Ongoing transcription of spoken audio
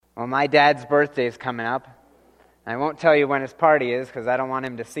Well, my dad's birthday is coming up. I won't tell you when his party is because I don't want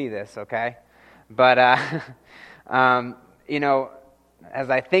him to see this, okay? But, as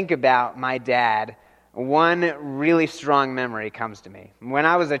I think about my dad, one really strong memory comes to me. When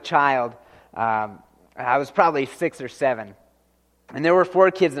I was a child, I was probably 6 or 7. And there were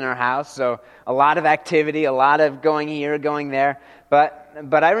 4 kids in our house, so a lot of activity, a lot of going here, going there.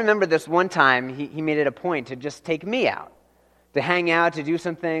 But I remember this one time, he made it a point to just take me out, to hang out, to do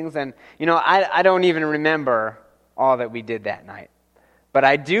some things. And, I don't even remember all that we did that night. But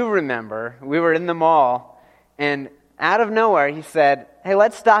I do remember we were in the mall, and out of nowhere he said, "Hey,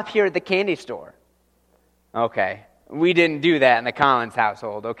 let's stop here at the candy store." Okay, we didn't do that in the Collins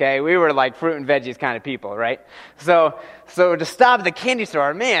household, okay? We were like fruit and veggies kind of people, right? So to stop at the candy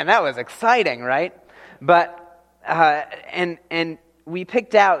store, man, that was exciting, right? But, and we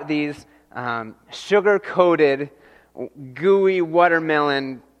picked out these sugar-coated, gooey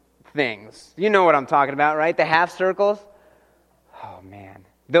watermelon things. You know what I'm talking about, right? The half circles. Oh, man.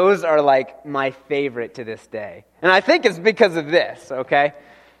 Those are like my favorite to this day. And I think it's because of this, okay?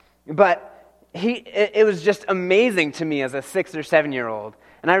 But it was just amazing to me as a 6 or 7-year-old.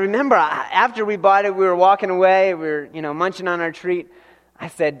 And I remember after we bought it, we were walking away, we were, munching on our treat. I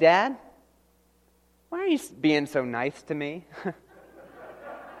said, "Dad, why are you being so nice to me?"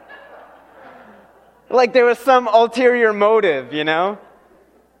 Like there was some ulterior motive,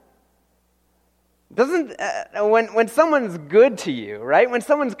 Doesn't when someone's good to you, right? When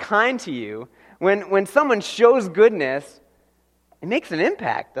someone's kind to you, when someone shows goodness, it makes an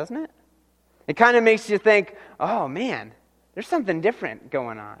impact, doesn't it? It kind of makes you think, "Oh man, there's something different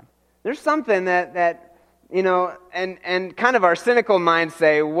going on. There's something that and kind of our cynical minds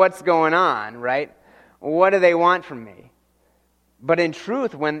say, what's going on, right? What do they want from me?" But in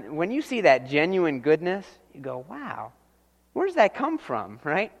truth, when you see that genuine goodness, you go, "Wow, where does that come from?"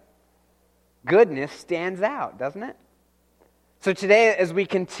 Right? Goodness stands out, doesn't it? So today, as we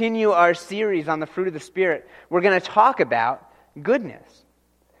continue our series on the fruit of the Spirit, we're going to talk about goodness.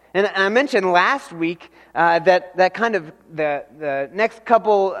 And I mentioned last week that kind of the next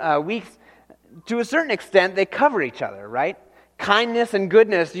couple weeks, to a certain extent, they cover each other, right? Kindness and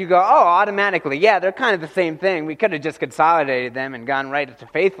goodness, you go, "Oh, automatically, yeah, they're kind of the same thing. We could have just consolidated them and gone right to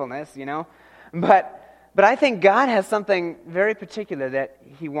faithfulness, But I think God has something very particular that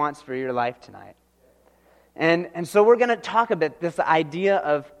He wants for your life tonight. And so we're going to talk about this idea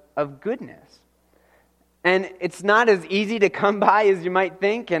of goodness. And it's not as easy to come by as you might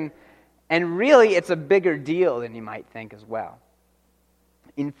think, and really it's a bigger deal than you might think as well.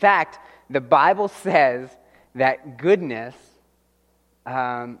 In fact, the Bible says that goodness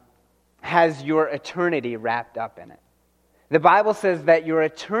has your eternity wrapped up in it. The Bible says that your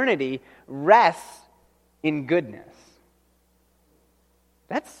eternity rests in goodness.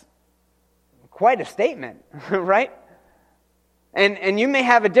 That's quite a statement, right? And you may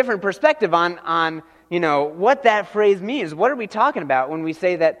have a different perspective on what that phrase means. What are we talking about when we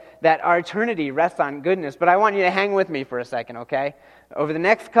say that our eternity rests on goodness? But I want you to hang with me for a second, okay? Over the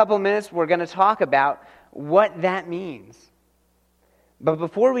next couple minutes, we're going to talk about what that means. But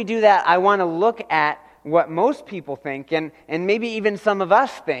before we do that, I want to look at what most people think, and maybe even some of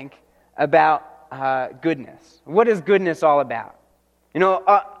us think about goodness. What is goodness all about?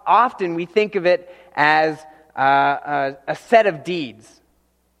 Often we think of it as a set of deeds,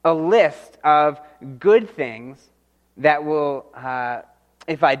 a list of good things that will,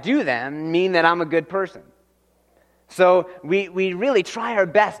 if I do them, mean that I'm a good person. So we really try our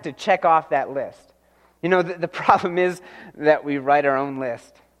best to check off that list. The problem is that we write our own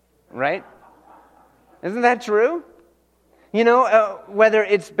list, right? Isn't that true? Whether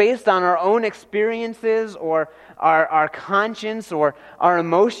it's based on our own experiences or our conscience or our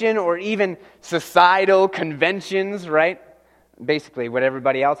emotion or even societal conventions, right? Basically what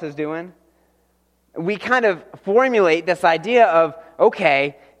everybody else is doing. We kind of formulate this idea of,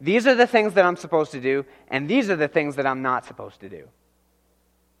 okay, these are the things that I'm supposed to do, and these are the things that I'm not supposed to do.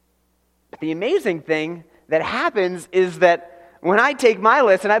 But the amazing thing that happens is that when I take my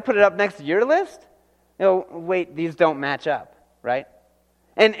list and I put it up next to your list, wait, these don't match up, right?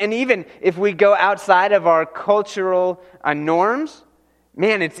 And even if we go outside of our cultural norms,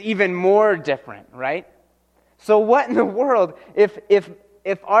 man, it's even more different, right? So what in the world, if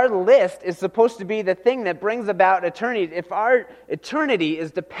our list is supposed to be the thing that brings about eternity, if our eternity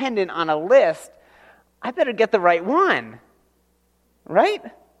is dependent on a list, I better get the right one, right?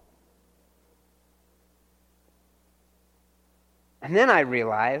 And then I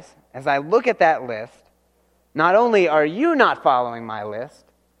realize, as I look at that list, not only are you not following my list,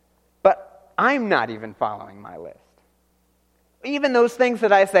 but I'm not even following my list. Even those things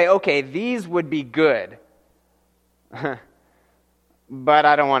that I say, okay, these would be good, but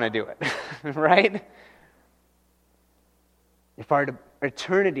I don't want to do it, right? If our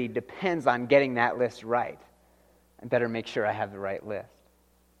eternity depends on getting that list right, I better make sure I have the right list.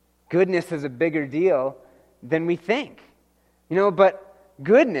 Goodness is a bigger deal than we think. But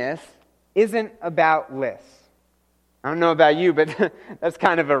goodness isn't about lists. I don't know about you, but that's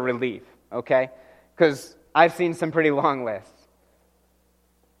kind of a relief, okay? Because I've seen some pretty long lists.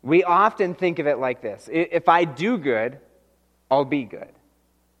 We often think of it like this. If I do good, I'll be good.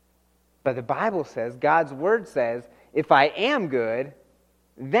 But the Bible says, God's Word says, if I am good,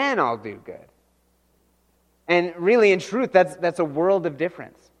 then I'll do good. And really, in truth, that's a world of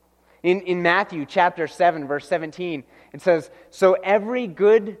difference. In Matthew chapter 7, verse 17, it says, "So every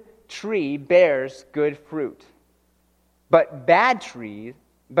good tree bears good fruit, but the bad tree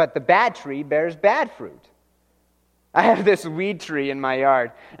bears bad fruit." I have this weed tree in my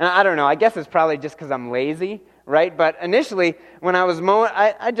yard, and I don't know, I guess it's probably just because I'm lazy, right? But initially, when I was mowing,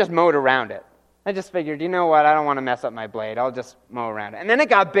 I just mowed around it. I just figured, you know what, I don't want to mess up my blade, I'll just mow around it. And then it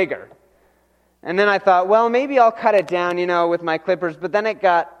got bigger. And then I thought, well, maybe I'll cut it down, with my clippers, but then it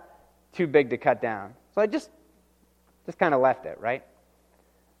got too big to cut down. So I just kind of left it, right?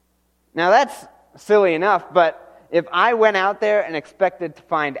 Now that's silly enough, but if I went out there and expected to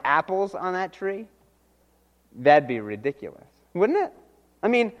find apples on that tree, that'd be ridiculous, wouldn't it? I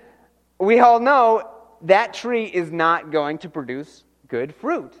mean, we all know that tree is not going to produce good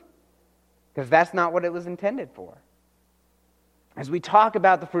fruit, because that's not what it was intended for. As we talk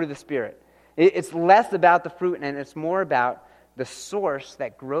about the fruit of the Spirit, it's less about the fruit and it's more about the source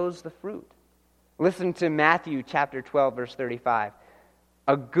that grows the fruit. Listen to Matthew chapter 12, verse 35.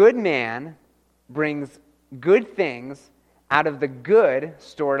 "A good man brings good things out of the good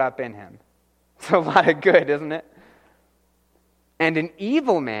stored up in him." It's a lot of good, isn't it? "And an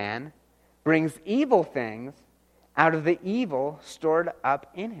evil man brings evil things out of the evil stored up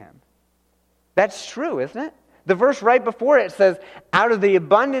in him." That's true, isn't it? The verse right before it says, "Out of the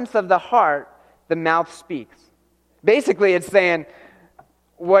abundance of the heart, the mouth speaks." Basically, it's saying,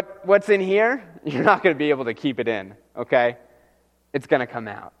 what's in here, you're not going to be able to keep it in, okay? It's going to come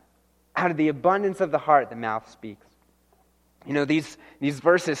out. Out of the abundance of the heart, the mouth speaks. These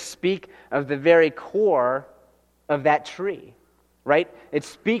verses speak of the very core of that tree, right? It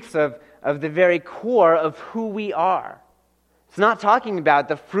speaks of the very core of who we are. It's not talking about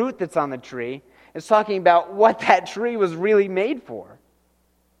the fruit that's on the tree. It's talking about what that tree was really made for.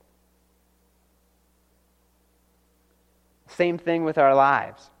 Same thing with our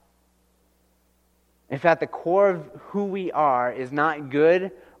lives. If at the core of who we are is not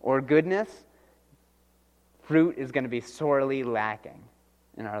good or goodness, fruit is going to be sorely lacking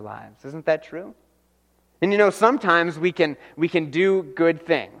in our lives. Isn't that true? And sometimes we can do good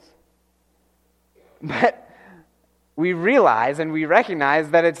things. But we realize and we recognize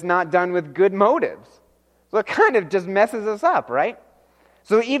that it's not done with good motives. So it kind of just messes us up, right?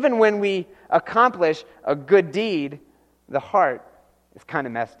 So even when we accomplish a good deed, the heart is kind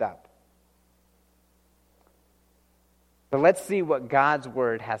of messed up. But let's see what God's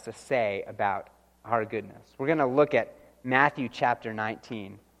Word has to say about our goodness. We're going to look at Matthew chapter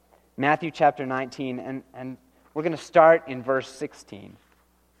 19. Matthew chapter 19, and we're going to start in verse 16.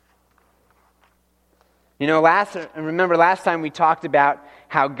 Remember last time we talked about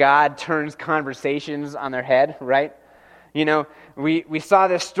how God turns conversations on their head, right? We saw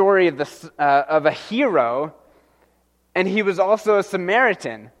this story of a hero, and he was also a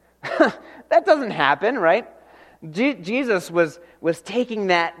Samaritan. That doesn't happen, right? Jesus was taking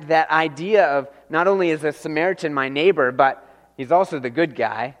that idea of not only is a Samaritan my neighbor, but he's also the good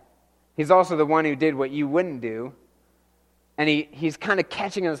guy. He's also the one who did what you wouldn't do. And he's kind of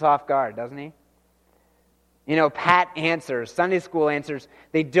catching us off guard, doesn't he? Pat answers, Sunday school answers,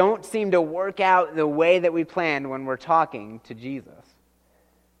 they don't seem to work out the way that we planned when we're talking to Jesus.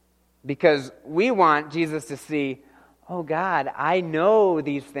 Because we want Jesus to see, oh God, I know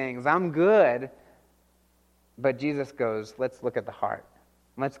these things, I'm good. But Jesus goes, let's look at the heart.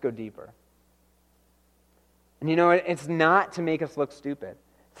 Let's go deeper. And it's not to make us look stupid.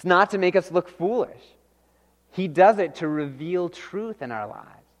 It's not to make us look foolish. He does it to reveal truth in our lives,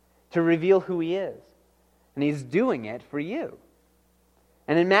 to reveal who He is. And He's doing it for you.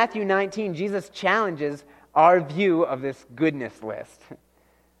 And in Matthew 19, Jesus challenges our view of this goodness list.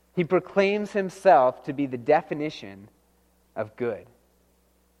 He proclaims Himself to be the definition of good.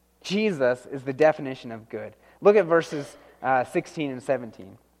 Jesus is the definition of good. Look at verses 16 and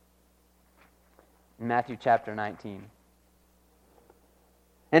 17 in Matthew chapter 19.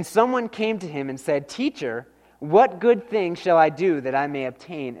 And someone came to Him and said, "Teacher, what good thing shall I do that I may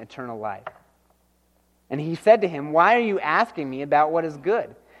obtain eternal life?" And he said to him, "Why are you asking me about what is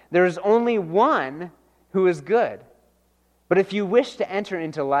good? There is only one who is good. But if you wish to enter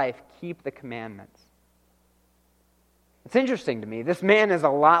into life, keep the commandments." It's interesting to me. This man is a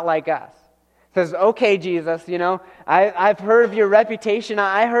lot like us. Says, "Okay, Jesus, I've heard of your reputation.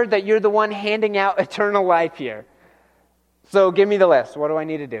 I heard that you're the one handing out eternal life here. So give me the list. What do I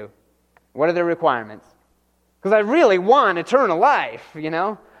need to do? What are the requirements? Because I really want eternal life,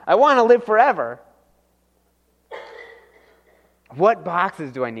 I want to live forever. What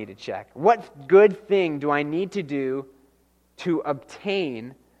boxes do I need to check? What good thing do I need to do to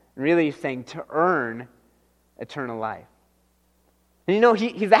obtain," really he's saying to earn, eternal life? And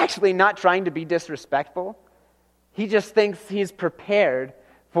he's actually not trying to be disrespectful. He just thinks he's prepared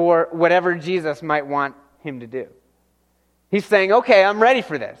for whatever Jesus might want him to do. He's saying, "Okay, I'm ready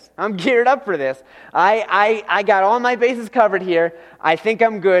for this. I'm geared up for this. I got all my bases covered here. I think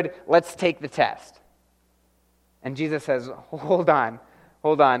I'm good. Let's take the test." And Jesus says, hold on.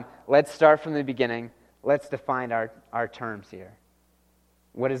 Let's start from the beginning. Let's define our terms here.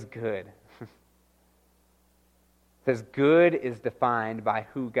 What is good? It says good is defined by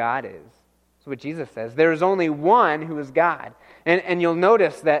who God is. That's what Jesus says. There is only one who is God. And you'll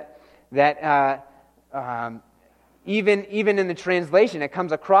notice that even in the translation, it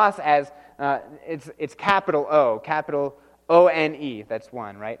comes across as it's capital O, capital O-N-E. That's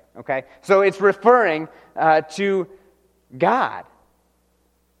one, right? Okay? So it's referring to God.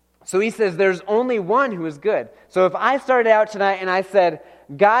 So he says there's only one who is good. So if I started out tonight and I said,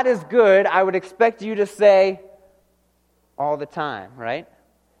 "God is good," I would expect you to say, "all the time," right?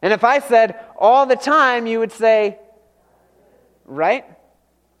 And if I said, "all the time," you would say, right?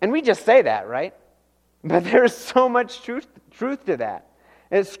 And we just say that, right? But there's so much truth to that.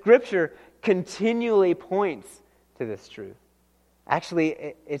 And Scripture continually points to this truth.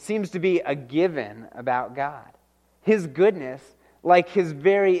 Actually, it seems to be a given about God. His goodness, like his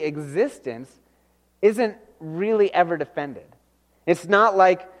very existence, isn't really ever defended. It's not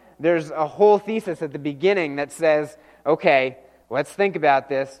like there's a whole thesis at the beginning that says, "Okay, let's think about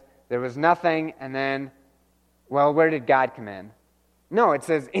this. There was nothing, and then, well, where did God come in?" No, it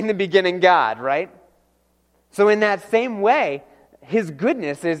says, "In the beginning, God," right? So in that same way, his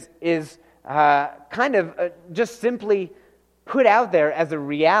goodness is kind of just simply put out there as a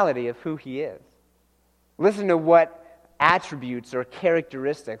reality of who he is. Listen to what attributes or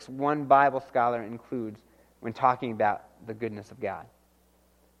characteristics one Bible scholar includes when talking about the goodness of God.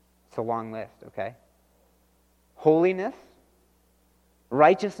 It's a long list, okay? Holiness,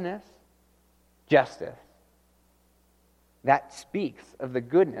 righteousness, justice. That speaks of the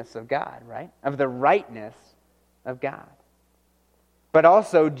goodness of God, right? Of the rightness of God. But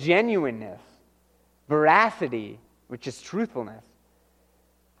also genuineness, veracity, which is truthfulness,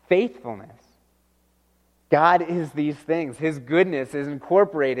 faithfulness. God is these things. His goodness is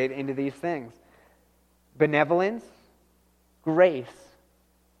incorporated into these things. Benevolence, grace,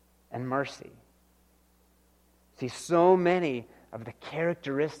 and mercy. See, so many of the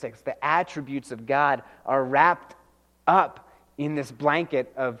characteristics, the attributes of God are wrapped up in this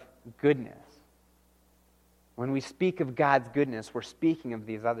blanket of goodness. When we speak of God's goodness, we're speaking of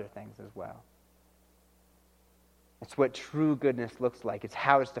these other things as well. It's what true goodness looks like. It's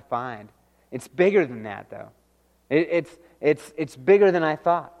how it's defined. It's bigger than that, though. It's bigger than I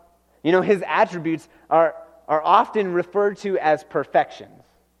thought. His attributes are often referred to as perfections.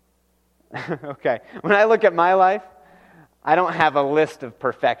 Okay, when I look at my life, I don't have a list of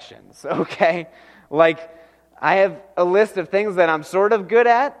perfections, okay? Like, I have a list of things that I'm sort of good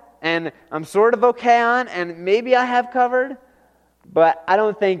at, and I'm sort of okay on, and maybe I have covered, but I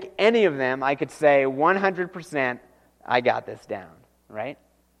don't think any of them I could say 100% I got this down, right?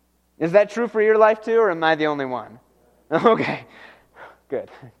 Is that true for your life too, or am I the only one? Okay, good.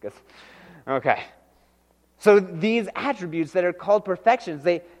 Okay. So these attributes that are called perfections,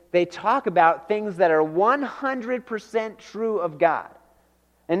 they talk about things that are 100% true of God.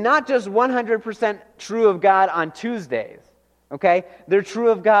 And not just 100% true of God on Tuesdays, okay? They're true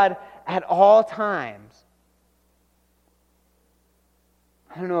of God at all times.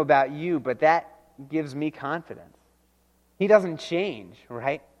 I don't know about you, but that gives me confidence. He doesn't change,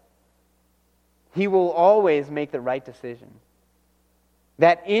 right? He will always make the right decision.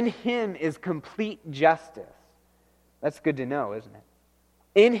 That in Him is complete justice. That's good to know, isn't it?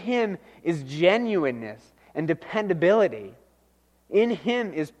 In Him is genuineness and dependability. In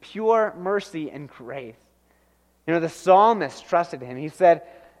Him is pure mercy and grace. The psalmist trusted Him. He said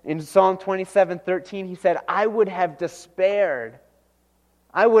in Psalm 27:13, he said, "I would have despaired.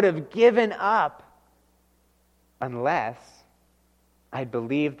 I would have given up unless I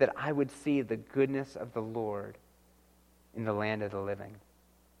believed that I would see the goodness of the Lord in the land of the living.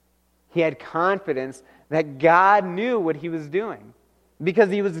 He had confidence that God knew what he was doing because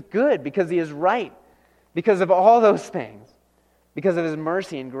he was good, because he is right, because of all those things, because of his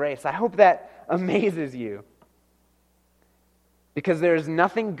mercy and grace. I hope that amazes you. Because there is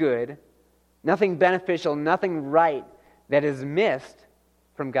nothing good, nothing beneficial, nothing right that is missed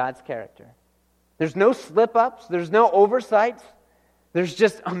from God's character. There's no slip-ups, there's no oversights. There's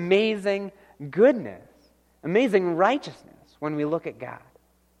just amazing goodness, amazing righteousness when we look at God.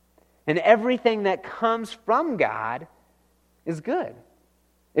 And everything that comes from God is good.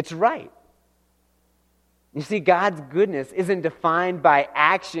 It's right. You see, God's goodness isn't defined by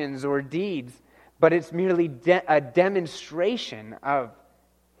actions or deeds, but it's merely a demonstration of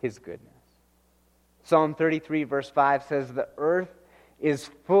his goodness. Psalm 33 verse 5 says, "The earth is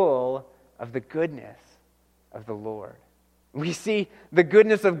full of the goodness of the Lord." We see the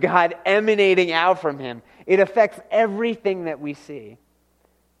goodness of God emanating out from him. It affects everything that we see.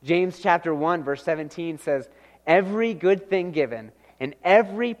 James chapter 1 verse 17 says, "Every good thing given and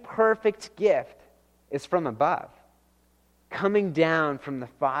every perfect gift is from above, coming down from the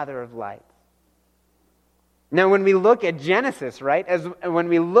Father of lights." Now, when we look at Genesis, right, when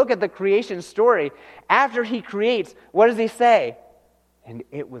we look at the creation story, after he creates, what does he say? And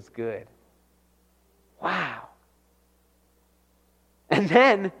it was good. Wow. And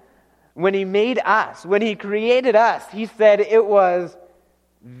then, when he made us, when he created us, he said it was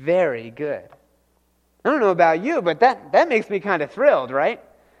very good. I don't know about you, but that makes me kind of thrilled, right?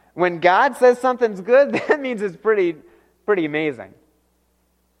 When God says something's good, that means it's pretty amazing.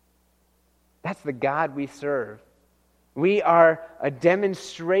 That's the God we serve. We are a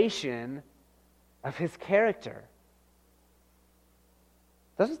demonstration of his character.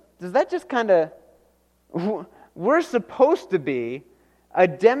 Does that just kind of... We're supposed to be a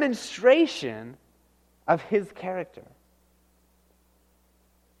demonstration of his character.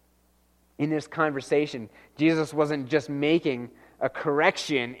 In this conversation, Jesus wasn't just making a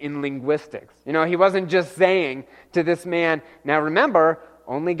correction in linguistics. You know, he wasn't just saying to this man, "Now remember,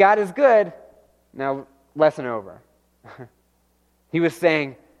 only God is good. Now, lesson over." He was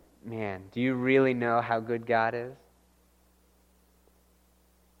saying, "Man, do you really know how good God is?"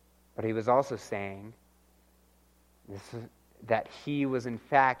 But he was also saying that he was in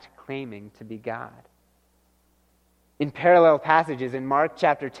fact claiming to be God. In parallel passages, in Mark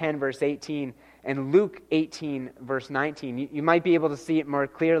chapter 10, verse 18, and Luke 18, verse 19, you might be able to see it more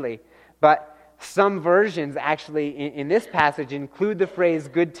clearly, but some versions actually in this passage include the phrase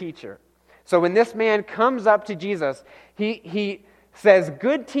 "good teacher." So when this man comes up to Jesus, he says,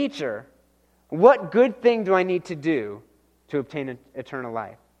 "Good teacher, what good thing do I need to do to obtain eternal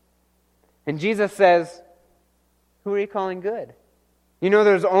life?" And Jesus says, "Who are you calling good? You know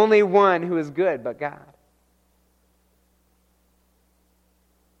there's only one who is good but God."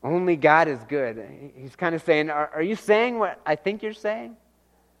 Only God is good. He's kind of saying, are you saying what I think you're saying?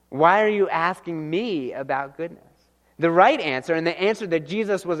 Why are you asking me about goodness? The right answer, and the answer that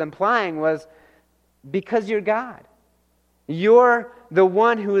Jesus was implying, was because you're God. You're the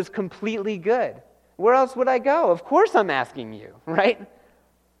one who is completely good. Where else would I go? Of course I'm asking you, right?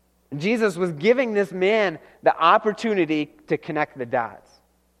 Jesus was giving this man the opportunity to connect the dots.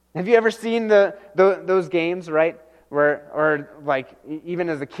 Have you ever seen those games, right? Or like even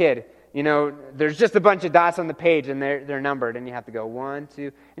as a kid, you know, there's just a bunch of dots on the page and they're numbered and you have to go 1,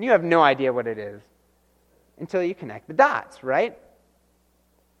 2, and you have no idea what it is until you connect the dots, right?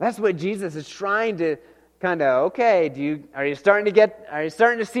 That's what Jesus is trying to kind of, okay, are you starting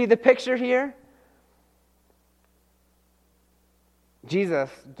to see the picture here? Jesus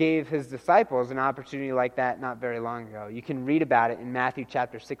gave his disciples an opportunity like that not very long ago. You can read about it in Matthew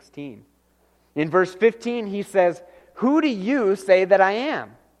chapter 16. In verse 15, he says, "Who do you say that I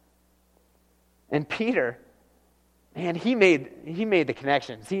am?" And Peter, man, he made the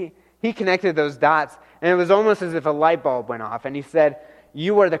connections. He connected those dots, and it was almost as if a light bulb went off. And he said,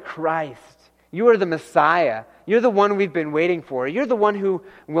 "You are the Christ. You are the Messiah. You're the one we've been waiting for. You're the one who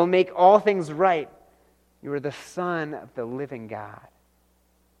will make all things right. You are the Son of the living God."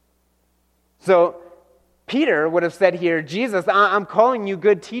 So Peter would have said here, "Jesus, I'm calling you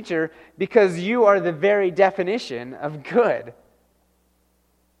good teacher because you are the very definition of good."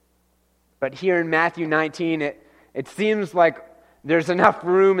 But here in Matthew 19, it seems like there's enough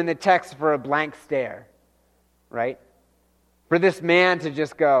room in the text for a blank stare, right? For this man to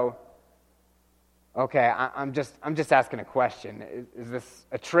just go, "Okay, I'm just asking a question. Is this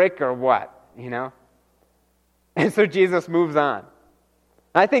a trick or what?" You know? And so Jesus moves on.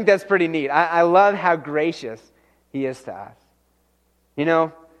 I think that's pretty neat. I love how gracious he is to us. You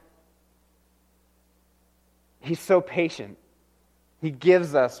know, he's so patient. He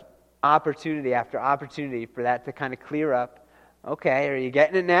gives us opportunity after opportunity for that to kind of clear up. Okay, are you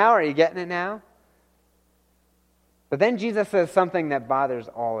getting it now? Are you getting it now? But then Jesus says something that bothers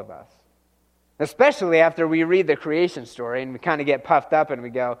all of us. Especially after we read the creation story and we kind of get puffed up and we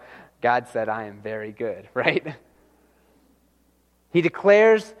go, God said, I am very good, right? He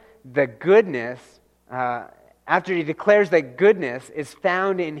declares the goodness, after he declares that goodness is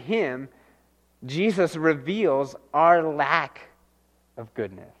found in him, Jesus reveals our lack of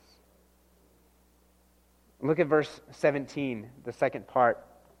goodness. Look at verse 17, the second part,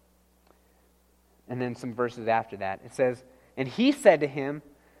 and then some verses after that. It says, and he said to him,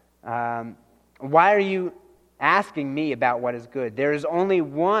 why are you asking me about what is good? There is only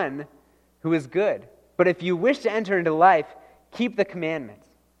one who is good. But if you wish to enter into life, keep the commandments.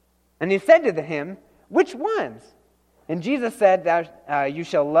 And he said to him, which ones? And Jesus said, you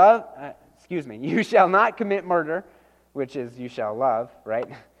shall not commit murder, which is you shall love, right?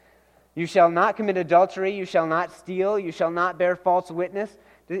 You shall not commit adultery, you shall not steal, you shall not bear false witness.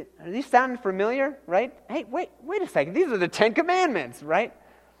 Are these sounding familiar, right? Hey, wait a second. These are the 10 Commandments, right?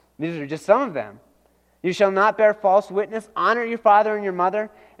 These are just some of them. You shall not bear false witness, honor your father and your mother,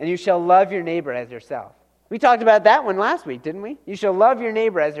 and you shall love your neighbor as yourself. We talked about that one last week, didn't we? You shall love your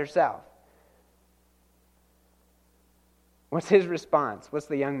neighbor as yourself. What's his response? What's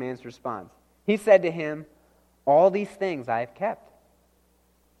the young man's response? He said to him, all these things I have kept.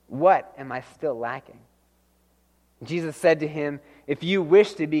 What am I still lacking? Jesus said to him, if you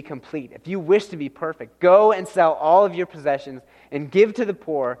wish to be complete, if you wish to be perfect, go and sell all of your possessions and give to the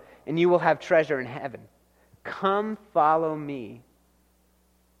poor, and you will have treasure in heaven. Come, follow me.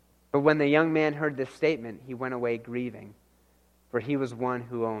 But when the young man heard this statement, he went away grieving, for he was one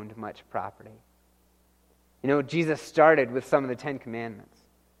who owned much property. You know, Jesus started with some of the 10 Commandments.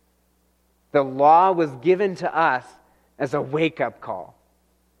 The law was given to us as a wake-up call.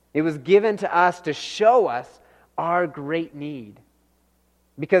 It was given to us to show us our great need.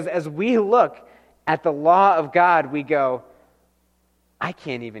 Because as we look at the law of God, we go, I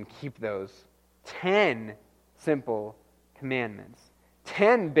can't even keep those 10 simple commandments.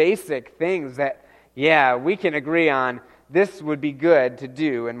 10 basic things that, yeah, we can agree on this would be good to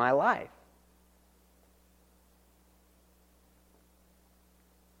do in my life.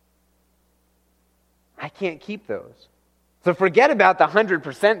 I can't keep those. So forget about the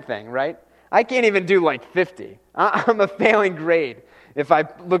 100% thing, right? I can't even do like 50. I'm a failing grade if I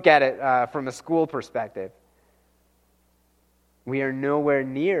look at it from a school perspective. We are nowhere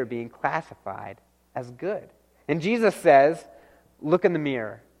near being classified as good. And Jesus says, look in the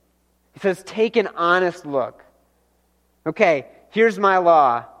mirror. He says, take an honest look. Okay, here's my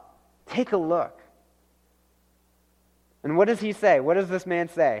law. Take a look. And what does he say? What does this man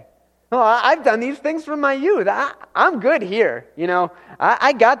say? Oh, I've done these things from my youth. I'm good here. You know,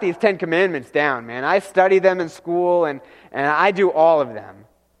 I got these 10 Commandments down, man. I study them in school, and I do all of them.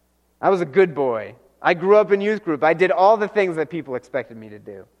 I was a good boy. I grew up in youth group. I did all the things that people expected me to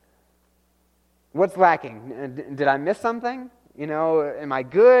do. What's lacking? Did I miss something? You know, am I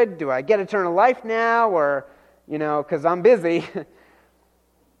good? Do I get eternal life now? Or, you know, because I'm busy.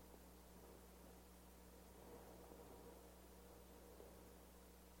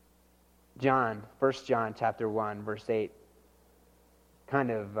 John, 1 John chapter 1, verse 8,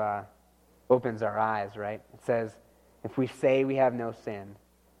 kind of opens our eyes, right? It says, if we say we have no sin,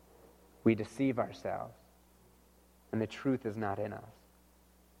 we deceive ourselves, and the truth is not in us.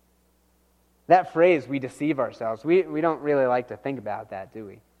 That phrase, we deceive ourselves, we don't really like to think about that, do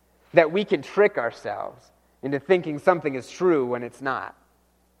we? That we can trick ourselves into thinking something is true when it's not.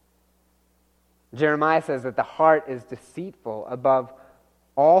 Jeremiah says that the heart is deceitful above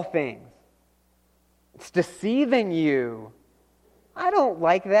all things. It's deceiving you. I don't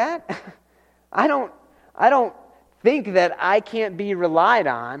like that. I don't think that I can't be relied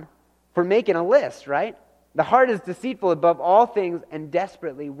on for making a list, right? The heart is deceitful above all things and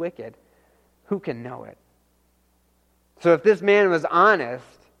desperately wicked. Who can know it? So if this man was honest,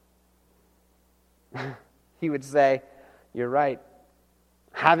 he would say, you're right.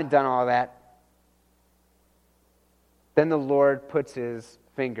 I haven't done all that. Then the Lord puts his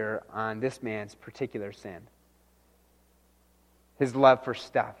finger on this man's particular sin. His love for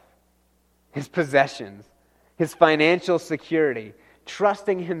stuff, his possessions, his financial security,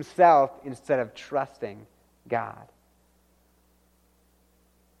 trusting himself instead of trusting God.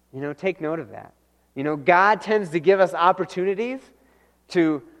 You know, take note of that. You know, God tends to give us opportunities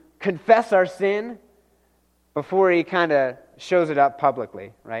to confess our sin before he kind of shows it up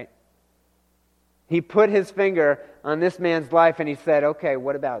publicly, right? He put his finger on this man's life and he said, okay,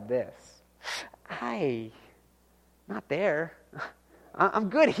 what about this? Not there. I'm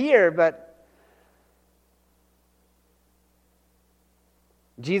good here, but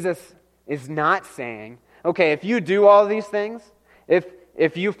Jesus is not saying, okay, if you do all these things,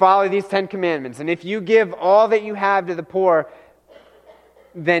 if you follow these 10 commandments, and if you give all that you have to the poor,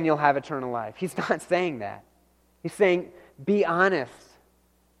 then you'll have eternal life. He's not saying that. He's saying, be honest.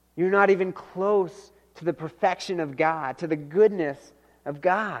 You're not even close to the perfection of God, to the goodness of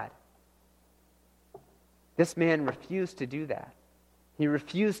God. This man refused to do that. He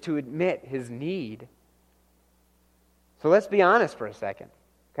refused to admit his need. So let's be honest for a second,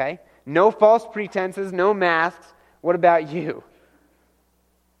 okay? No false pretenses, no masks. What about you?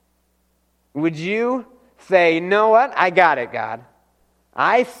 Would you say, you know what? I got it, God.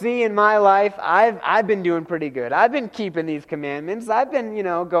 I see in my life, I've been doing pretty good. I've been keeping these commandments. I've been,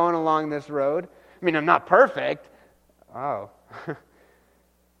 going along this road. I mean, I'm not perfect. Oh.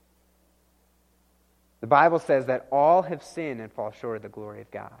 The Bible says that all have sinned and fall short of the glory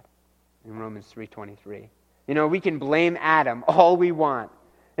of God in Romans 3:23. We can blame Adam all we want.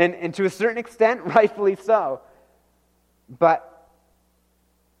 And to a certain extent, rightfully so. But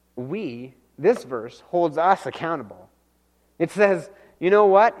this verse holds us accountable. It says, you know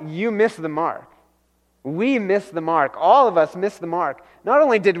what? You missed the mark. We missed the mark. All of us missed the mark. Not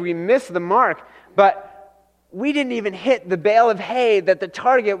only did we miss the mark, but we didn't even hit the bale of hay that the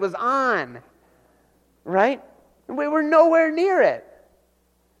target was on. Right? We were nowhere near it.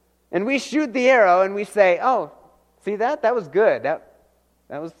 And we shoot the arrow and we say, oh, see that? That was good. That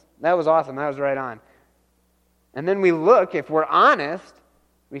was awesome. That was right on. And then we look, if we're honest,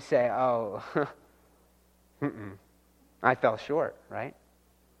 we say, oh, I fell short, right?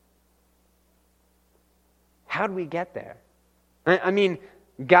 How did we get there? I mean,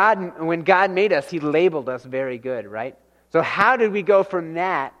 when God made us, He labeled us very good, right? So how did we go from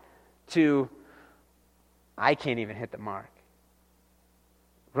that to, I can't even hit the mark?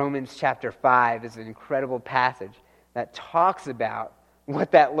 Romans chapter 5 is an incredible passage that talks about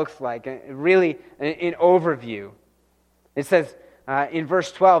what that looks like, really an overview. It says in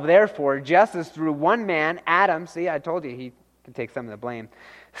verse 12, therefore, just as through one man, Adam, see, I told you he can take some of the blame,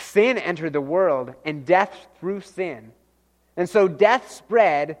 sin entered the world, and death through sin. And so death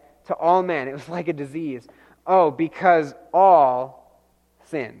spread to all men. It was like a disease. Oh, because all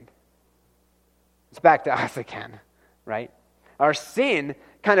sinned. It's back to us again, right? Our sin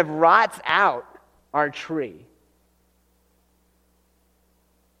kind of rots out our tree.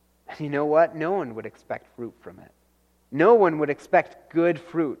 And you know what? No one would expect fruit from it. No one would expect good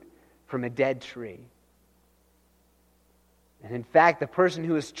fruit from a dead tree. And in fact, the person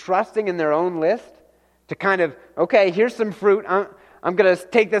who is trusting in their own list to kind of, okay, here's some fruit. I'm going to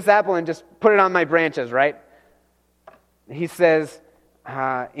take this apple and just put it on my branches, right? He says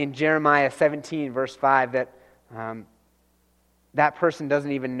in Jeremiah 17, verse 5, that that person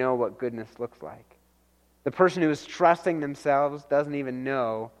doesn't even know what goodness looks like. The person who is trusting themselves doesn't even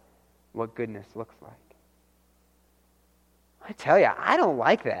know what goodness looks like. I tell you, I don't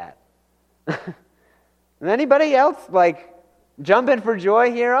like that. Anybody else jumping for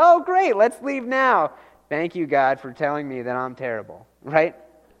joy here? Oh, great, let's leave now. Thank you, God, for telling me that I'm terrible, right?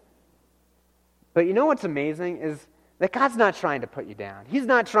 But you know what's amazing is that God's not trying to put you down. He's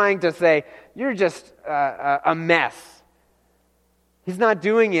not trying to say, you're just a mess. He's not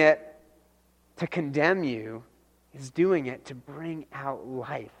doing it to condemn you. He's doing it to bring out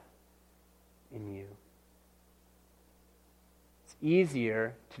life in you. It's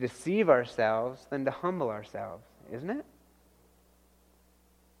easier to deceive ourselves than to humble ourselves, isn't it?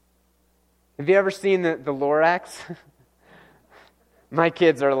 Have you ever seen the Lorax? My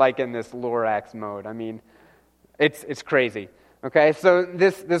kids are in this Lorax mode. I mean, it's crazy. Okay, so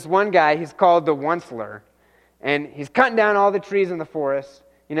this one guy, he's called the Onceler, and he's cutting down all the trees in the forest,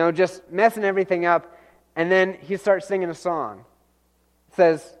 just messing everything up, and then he starts singing a song. It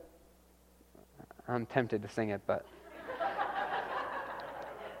says, I'm tempted to sing it, but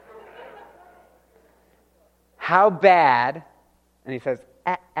how bad, and he says,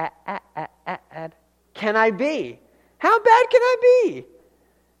 can I be? How bad can I be?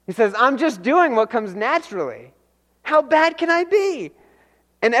 He says, I'm just doing what comes naturally. How bad can I be?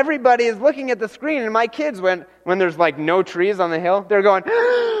 And everybody is looking at the screen, and my kids, when there's no trees on the hill, they're going,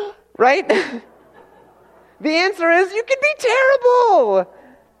 right? The answer is, you can be terrible.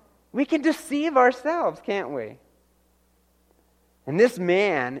 We can deceive ourselves, can't we? And this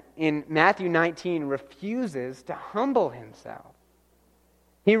man in Matthew 19 refuses to humble himself.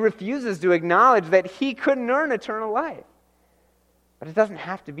 He refuses to acknowledge that he couldn't earn eternal life. But it doesn't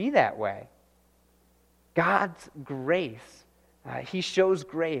have to be that way. God's grace, he shows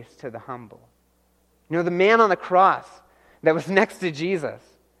grace to the humble. You know, the man on the cross that was next to Jesus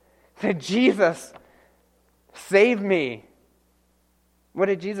said, Jesus, save me. What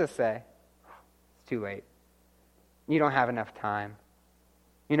did Jesus say? It's too late. You don't have enough time.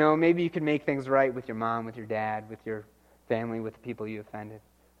 You know, maybe you could make things right with your mom, with your dad, with your family, with the people you offended.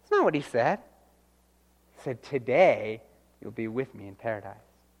 That's not what he said. He said, today you'll be with me in paradise.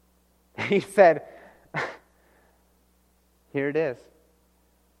 He said, here it is.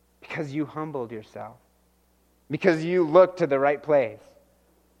 Because you humbled yourself. Because you looked to the right place.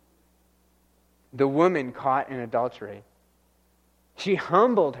 The woman caught in adultery, she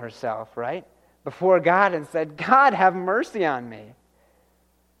humbled herself, right, before God and said, God, have mercy on me.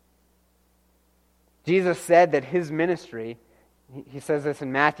 Jesus said that his ministry, he says this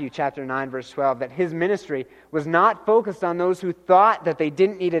in Matthew chapter 9, verse 12, that his ministry was not focused on those who thought that they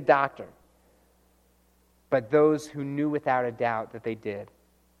didn't need a doctor, but those who knew without a doubt that they did.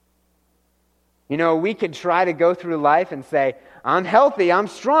 You know, we could try to go through life and say, I'm healthy, I'm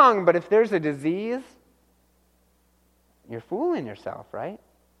strong, but if there's a disease, you're fooling yourself, right?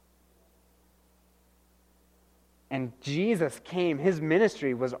 And Jesus came, his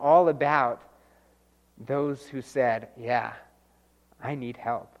ministry was all about those who said, yeah, I need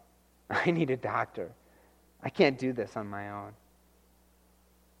help. I need a doctor. I can't do this on my own.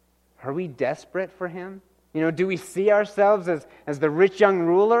 Are we desperate for him? You know, do we see ourselves as the rich young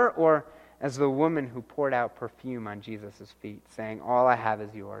ruler or as the woman who poured out perfume on Jesus' feet, saying, all I have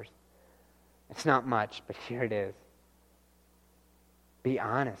is yours. It's not much, but here it is. Be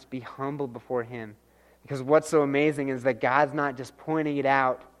honest. Be humble before him. Because what's so amazing is that God's not just pointing it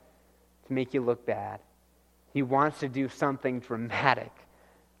out to make you look bad. He wants to do something dramatic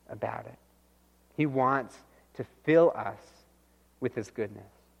about it. He wants to fill us with his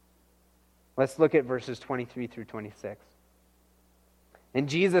goodness. Let's look at verses 23 through 26. And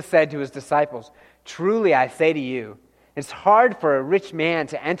Jesus said to his disciples, truly I say to you, it's hard for a rich man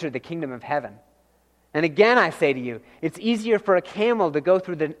to enter the kingdom of heaven. And again I say to you, it's easier for a camel to go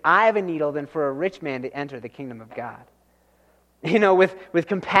through the eye of a needle than for a rich man to enter the kingdom of God. You know, with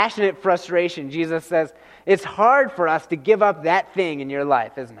compassionate frustration, Jesus says, it's hard for us to give up that thing in your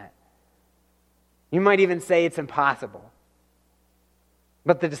life, isn't it? You might even say it's impossible.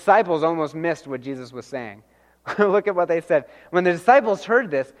 But the disciples almost missed what Jesus was saying. Look at what they said. When the disciples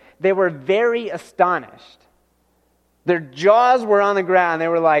heard this, they were very astonished. Their jaws were on the ground. They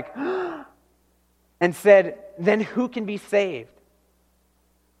were like, and said, then who can be saved?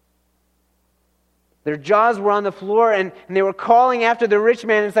 Their jaws were on the floor, and they were calling after the rich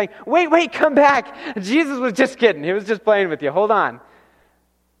man and saying, wait, come back. Jesus was just kidding. He was just playing with you. Hold on.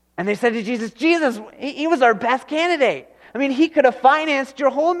 And they said to Jesus, he was our best candidate. I mean, he could have financed your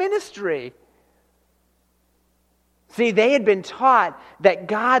whole ministry. See, they had been taught that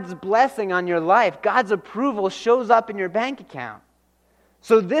God's blessing on your life, God's approval shows up in your bank account.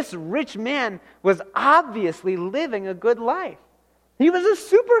 So this rich man was obviously living a good life. He was a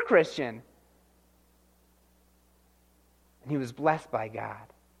super Christian. And he was blessed by God.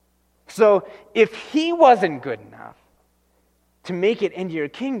 So if he wasn't good enough to make it into your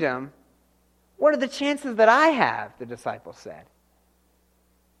kingdom, what are the chances that I have, the disciples said.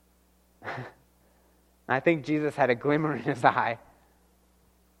 I think Jesus had a glimmer in his eye.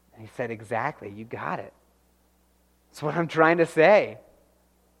 And he said, exactly, you got it. That's what I'm trying to say.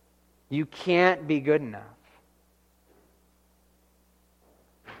 You can't be good enough.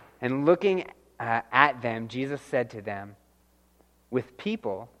 And looking at them, Jesus said to them, with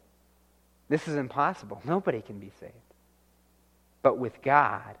people, this is impossible. Nobody can be saved. But with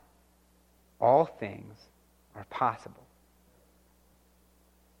God, all things are possible.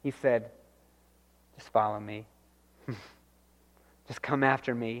 He said, just follow me. Just come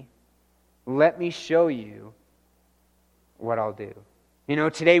after me. Let me show you what I'll do. You know,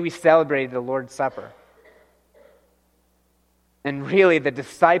 today we celebrated the Lord's Supper. And really, the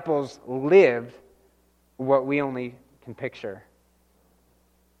disciples lived what we only can picture.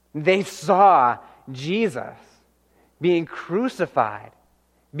 They saw Jesus being crucified,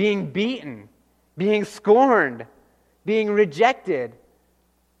 being beaten, being scorned, being rejected.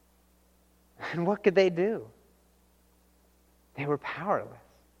 And what could they do? They were powerless.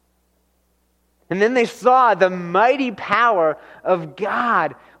 And then they saw the mighty power of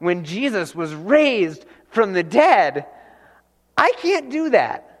God when Jesus was raised from the dead. I can't do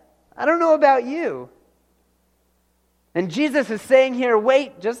that. I don't know about you. And Jesus is saying here,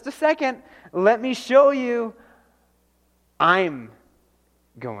 wait just a second. Let me show you. I'm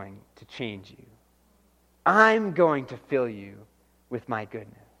going to change you. I'm going to fill you with my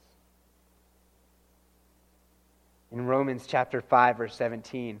goodness. in Romans chapter 5, verse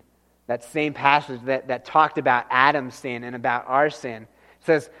 17. That same passage that talked about Adam's sin and about our sin. It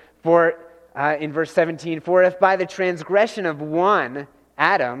says, in verse 17, for if by the transgression of one,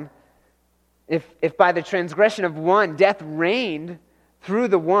 Adam, if by the transgression of one death reigned through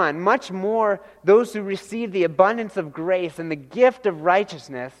the one, much more those who receive the abundance of grace and the gift of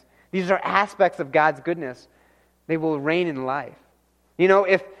righteousness, these are aspects of God's goodness, they will reign in life. You know,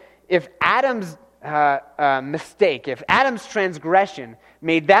 if Adam's mistake, if Adam's transgression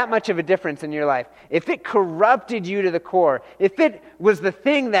made that much of a difference in your life, if it corrupted you to the core, if it was the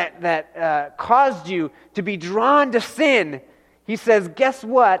thing that caused you to be drawn to sin, he says, guess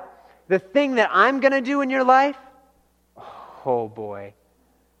what? The thing that I'm going to do in your life, oh boy,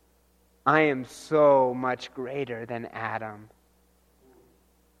 I am so much greater than Adam.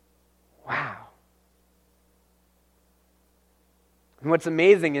 Wow. And what's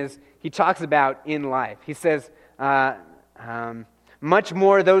amazing is he talks about in life. He says, much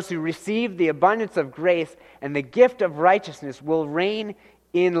more those who receive the abundance of grace and the gift of righteousness will reign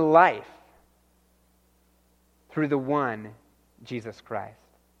in life through the one, Jesus Christ.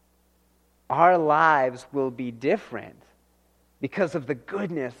 Our lives will be different because of the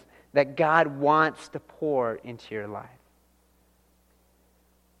goodness that God wants to pour into your life.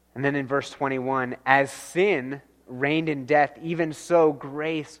 And then in verse 21, as sin reigned in death, even so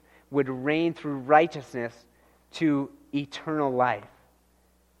grace would reign through righteousness to eternal life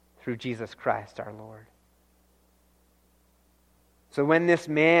through Jesus Christ our Lord. So when this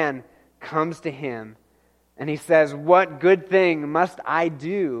man comes to him and he says, what good thing must I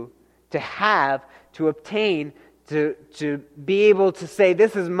do to have, to obtain, to be able to say,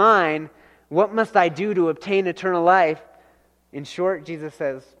 this is mine, what must I do to obtain eternal life? In short, Jesus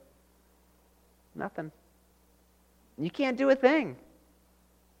says, nothing. You can't do a thing.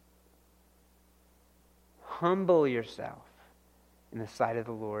 Humble yourself in the sight of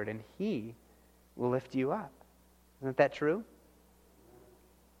the Lord, and He will lift you up. Isn't that true?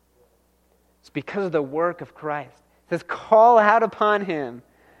 It's because of the work of Christ. It says, call out upon Him.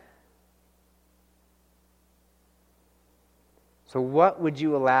 So what would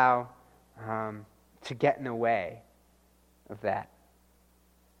you allow to get in the way of that?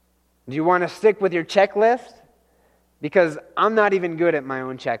 Do you want to stick with your checklist? Because I'm not even good at my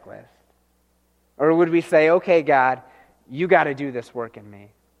own checklist. Or would we say, okay, God, you got to do this work in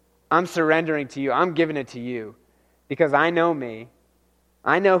me. I'm surrendering to you. I'm giving it to you. Because I know me.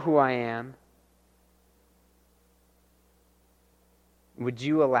 I know who I am. Would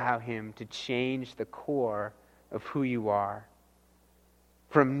you allow Him to change the core of who you are?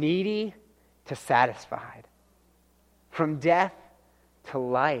 From needy to satisfied. From death to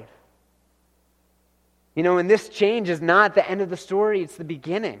life. You know, and this change is not the end of the story, it's the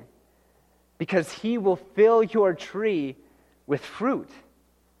beginning. Because He will fill your tree with fruit.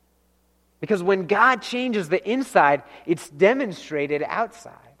 Because when God changes the inside, it's demonstrated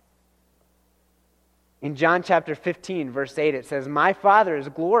outside. In John chapter 15, verse 8, it says, my Father is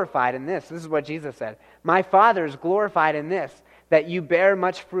glorified in this. This is what Jesus said. My Father is glorified in this, that you bear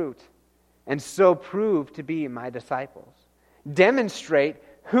much fruit, and so prove to be my disciples. Demonstrate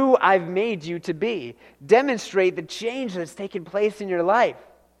who I've made you to be. Demonstrate the change that's taken place in your life.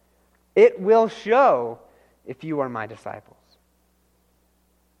 It will show if you are my disciples.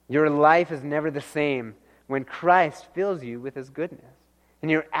 Your life is never the same when Christ fills you with His goodness. And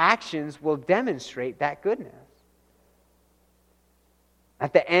your actions will demonstrate that goodness.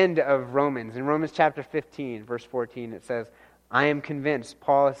 At the end of Romans, in Romans chapter 15, verse 14, it says, I am convinced,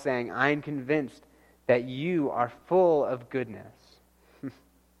 Paul is saying, I am convinced that you are full of goodness.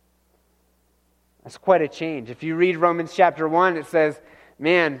 That's quite a change. If you read Romans chapter 1, it says,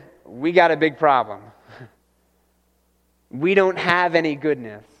 man, we got a big problem. We don't have any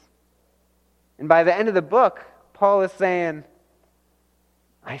goodness. And by the end of the book, Paul is saying,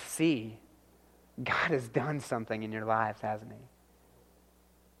 I see. God has done something in your lives, hasn't He?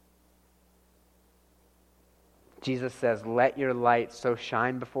 Jesus says, let your light so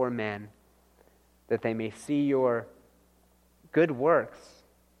shine before men that they may see your good works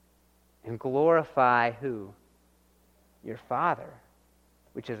and glorify who? Your Father,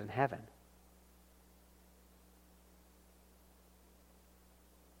 which is in heaven.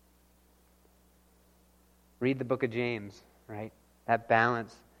 Read the book of James, right? That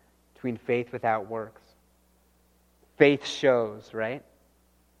balance between faith without works. Faith shows, right?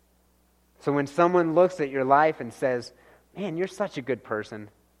 So when someone looks at your life and says, man, you're such a good person,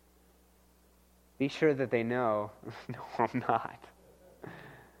 be sure that they know, no, I'm not.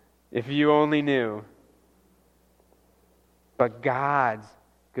 If you only knew. But God's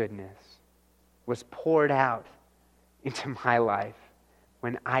goodness was poured out into my life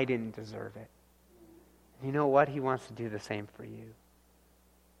when I didn't deserve it. And you know what? He wants to do the same for you.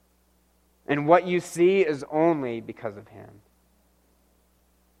 And what you see is only because of him.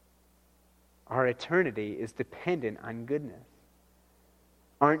 Our eternity is dependent on goodness.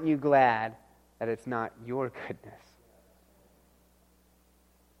 Aren't you glad that it's not your goodness?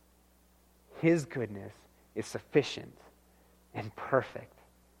 His goodness is sufficient and perfect,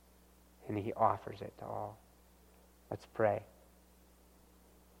 and he offers it to all. Let's pray.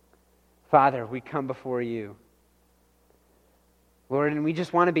 Father, we come before you, Lord, and we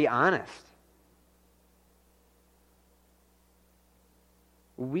just want to be honest.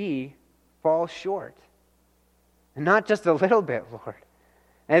 We fall short. And not just a little bit, Lord.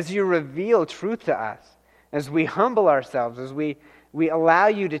 As you reveal truth to us, as we humble ourselves, as we allow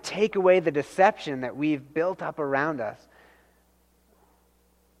you to take away the deception that we've built up around us,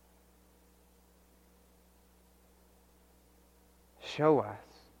 show us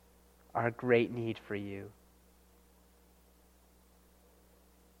our great need for you.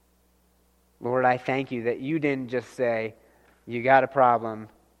 Lord, I thank you that you didn't just say, you got a problem,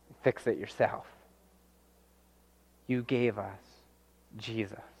 fix it yourself. You gave us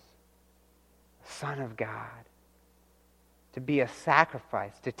Jesus, the Son of God, to be a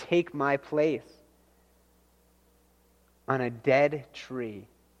sacrifice, to take my place on a dead tree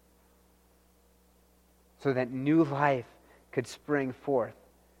so that new life could spring forth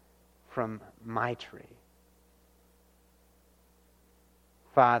from my tree.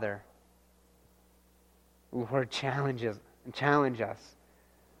 Father, Lord, challenge us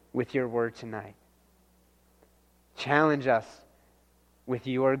with your word tonight. Challenge us with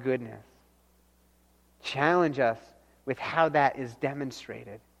your goodness. Challenge us with how that is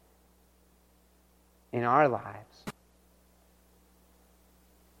demonstrated in our lives.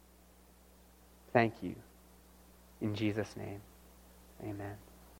 Thank you. In Jesus' name, amen.